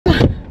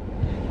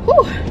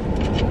Whew.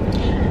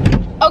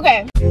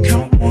 Okay.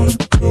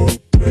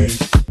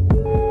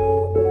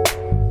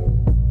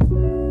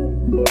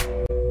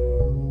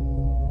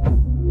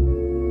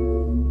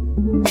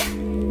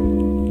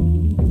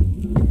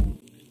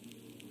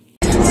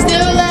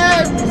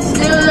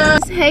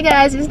 Hey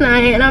guys, it's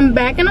Naya and I'm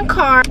back in the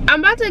car.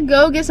 I'm about to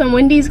go get some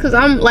Wendy's because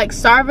I'm like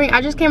starving.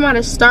 I just came out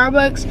of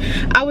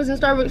Starbucks. I was in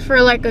Starbucks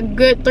for like a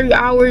good 3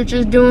 hours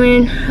just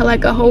doing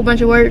like a whole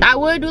bunch of work. I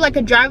would do like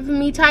a drive with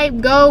me type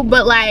go,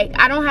 but like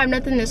I don't have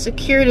nothing to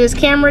secure this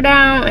camera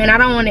down and I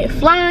don't want it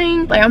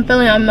flying. Like I'm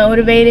feeling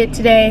unmotivated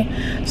today.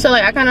 So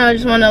like I kind of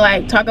just want to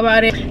like talk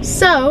about it.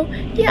 So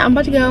yeah, I'm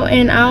about to go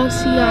and I'll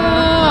see y'all.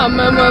 I'm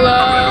in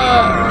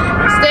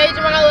my stage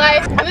of my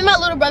life. I'm in my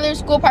little brother's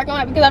school parking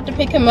lot because I have to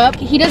pick him up.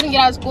 He doesn't get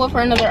out of school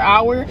for another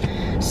hour.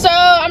 So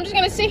I'm just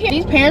gonna sit here.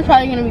 These parents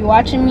probably gonna be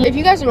watching me. If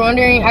you guys are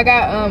wondering, I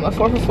got a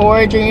 4 for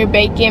 $4 junior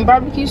bacon,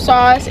 barbecue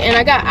sauce, and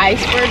I got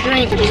ice for a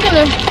drink.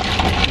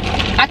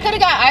 I could have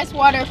got ice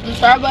water from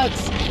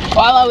Starbucks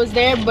while I was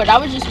there, but I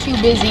was just too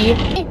busy.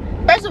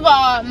 First of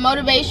all,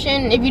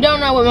 motivation. If you don't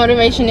know what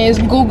motivation is,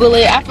 Google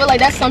it. I feel like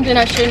that's something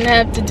I shouldn't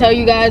have to tell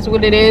you guys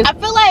what it is. I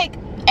feel like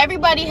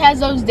everybody has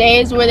those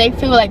days where they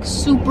feel like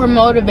super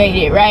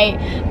motivated, right?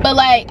 But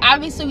like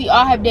obviously we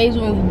all have days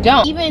when we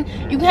don't. Even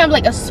you can have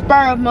like a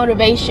spur of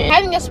motivation.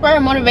 Having a spur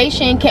of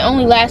motivation can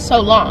only last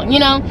so long, you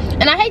know?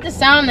 And I hate to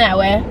sound that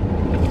way.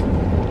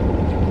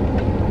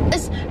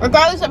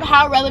 Regardless of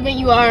how relevant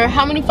you are,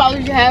 how many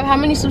followers you have, how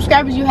many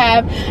subscribers you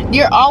have,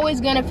 you're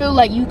always gonna feel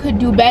like you could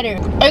do better.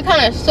 It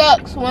kind of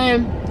sucks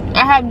when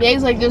I have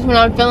days like this when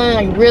I'm feeling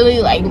like really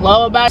like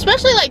low about it.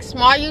 Especially like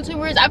small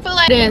YouTubers. I feel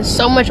like there's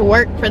so much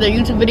work for their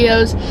YouTube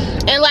videos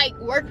and like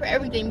work for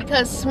everything,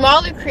 because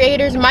smaller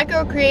creators,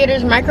 micro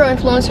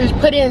influencers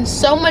put in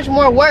so much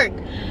more work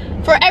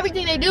for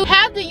everything they do.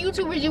 Half the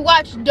YouTubers you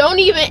watch don't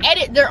even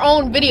edit their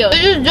own videos.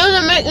 It just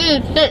doesn't make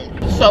any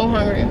sense. I'm so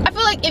hungry. I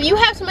feel like if you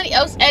have somebody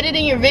else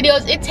editing your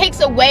videos, it takes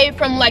away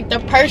from like the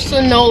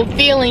personal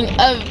feeling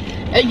of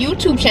a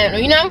YouTube channel,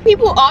 you know?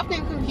 People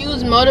often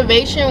confuse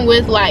motivation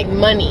with like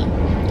money,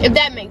 if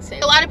that makes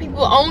sense. A lot of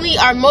people only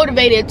are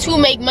motivated to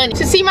make money.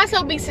 To see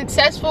myself be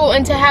successful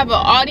and to have an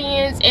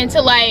audience and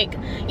to like,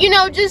 you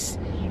know, just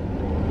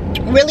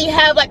really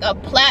have like a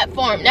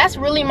platform. That's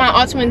really my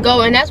ultimate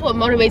goal, and that's what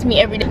motivates me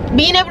every day.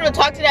 Being able to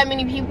talk to that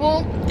many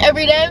people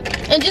every day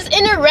and just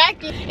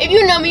interacting. If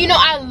you know me, you know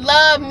I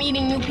love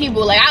meeting new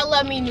people. Like I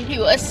love meeting new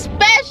people,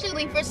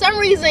 especially for some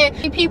reason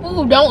people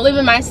who don't live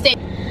in my state.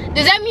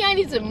 Does that mean I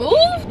need to move?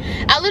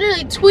 I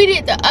literally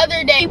tweeted the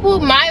other day, people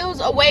miles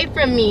away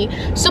from me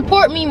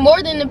support me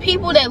more than the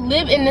people that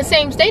live in the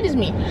same state as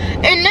me.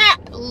 And that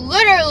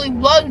literally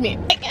blows me.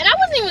 And I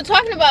wasn't even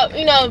talking about,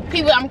 you know,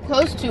 people I'm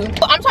close to.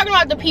 I'm talking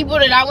about the people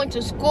that I went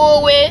to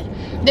school with,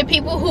 the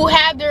people who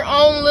have their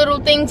own little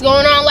things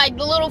going on, like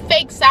the little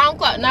fake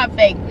SoundCloud, not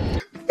fake.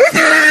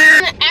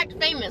 Act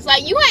famous.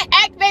 Like you ain't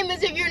act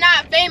famous if you're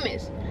not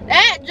famous.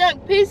 That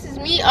junk pisses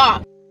me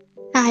off.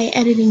 Hi,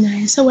 editing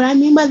Naya. So what I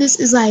mean by this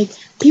is like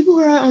people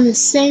who are on the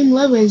same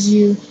level as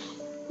you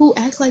who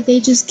act like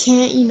they just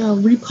can't, you know,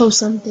 repost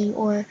something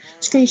or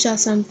screenshot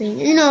something,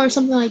 you know, or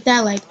something like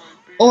that, like,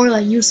 or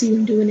like you see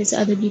them doing it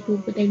to other people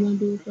but they won't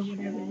do it for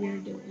whatever you're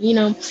doing, you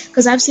know,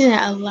 because I've seen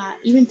that a lot.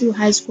 Even through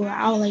high school,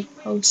 I'll like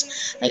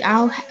post, like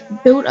I'll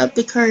build up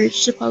the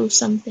courage to post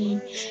something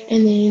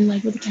and then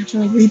like with the caption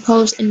like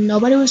repost, and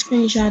nobody would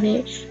screenshot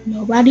it,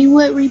 nobody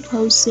would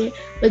repost it.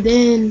 But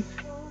then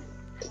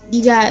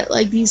you got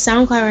like these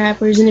SoundCloud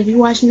rappers, and if you're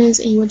watching this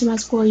and you went to my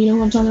school, you know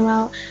who I'm talking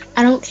about.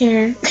 I don't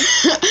care.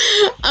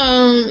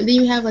 Then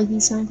you have like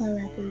these SoundCloud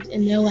rappers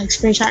and they'll like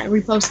screenshot and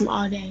repost them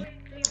all day.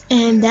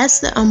 And that's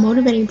the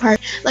unmotivating part.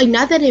 Like,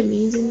 not that it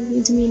means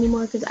anything to me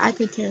anymore, because I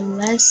could care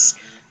less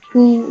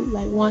who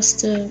like wants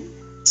to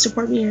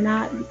support me or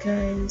not,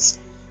 because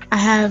I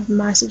have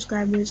my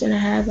subscribers and I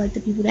have like the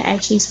people that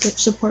actually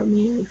support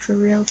me, like for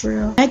real.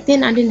 Back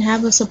then I didn't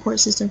have a support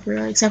system for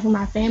real, except for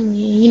my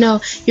family. And you know,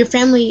 your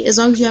family, as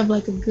long as you have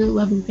like a good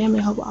loving family,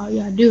 I hope all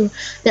y'all do,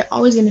 they're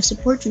always going to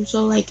support you.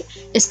 So like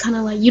it's kind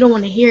of like you don't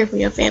want to hear it from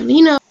your family,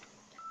 you know.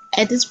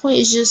 At this point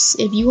it's just,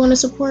 if you want to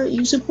support,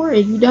 you support.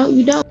 If you don't,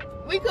 you don't.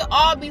 We could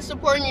all be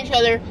supporting each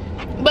other,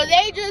 but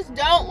they just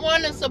don't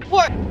want to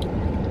support.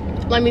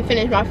 Let me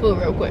finish my food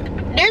real quick.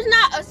 There's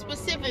not a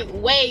specific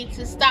way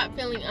to stop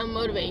feeling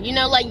unmotivated, you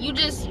know, like you're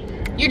just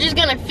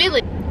gonna feel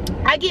it.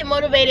 I get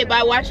motivated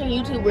by watching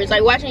YouTubers,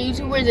 like watching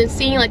YouTubers and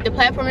seeing like the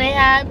platform they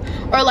have,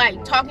 or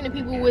like talking to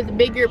people with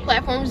bigger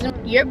platforms.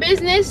 Your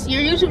business,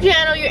 your YouTube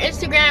channel, your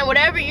Instagram,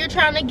 whatever you're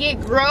trying to get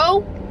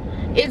grow,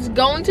 it's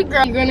going to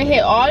grow. You're gonna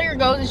hit all your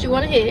goals that you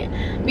want to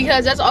hit,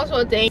 because that's also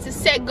a thing, to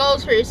set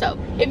goals for yourself.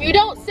 If you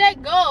don't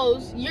set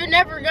goals, you're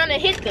never gonna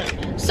hit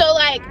them. So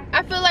like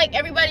I feel like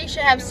everybody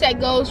should have set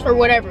goals for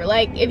whatever.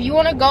 Like if you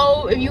want to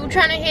go, if you're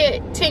trying to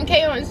hit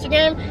 10K on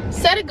Instagram,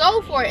 set a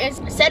goal for it.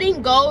 And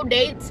setting goal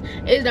dates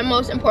is the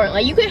most important.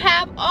 Like you could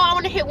have, oh, I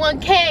want to hit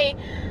 1K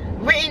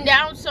written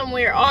down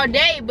somewhere all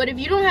day, but if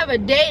you don't have a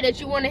day that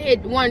you want to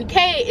hit 1K,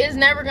 it's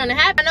never gonna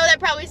happen. I know that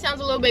probably sounds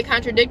a little bit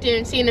contradictory,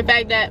 and seeing the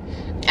fact that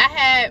I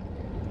had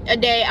a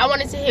day. I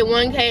wanted to hit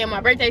 1K on my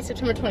birthday,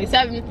 September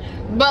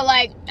 27th, but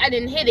like I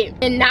didn't hit it.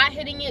 And not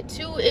hitting it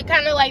too, it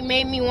kind of like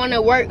made me want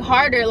to work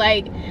harder.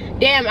 Like,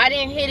 damn, I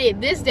didn't hit it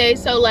this day,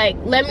 so like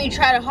let me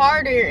try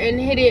harder and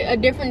hit it a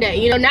different day.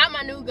 You know, now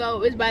my new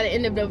goal is by the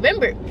end of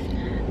November,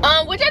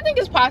 which I think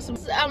is possible.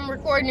 I'm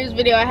recording this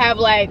video, I have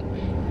like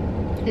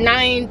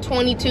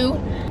 922,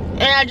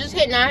 and I just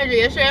hit 900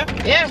 yesterday.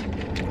 Yeah,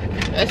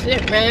 that's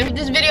it, man. If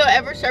this video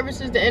ever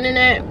services the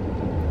internet,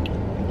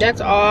 that's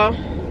all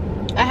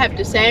I have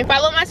to say.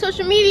 Follow my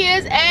social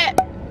medias at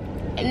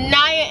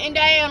Naya and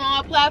Diane on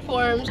all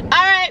platforms.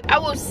 Alright, I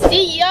will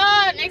see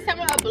y'all next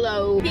time I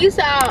upload. Peace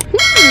out.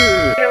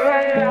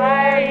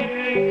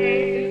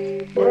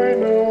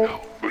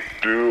 But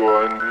do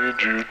I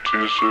need you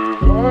to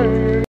survive?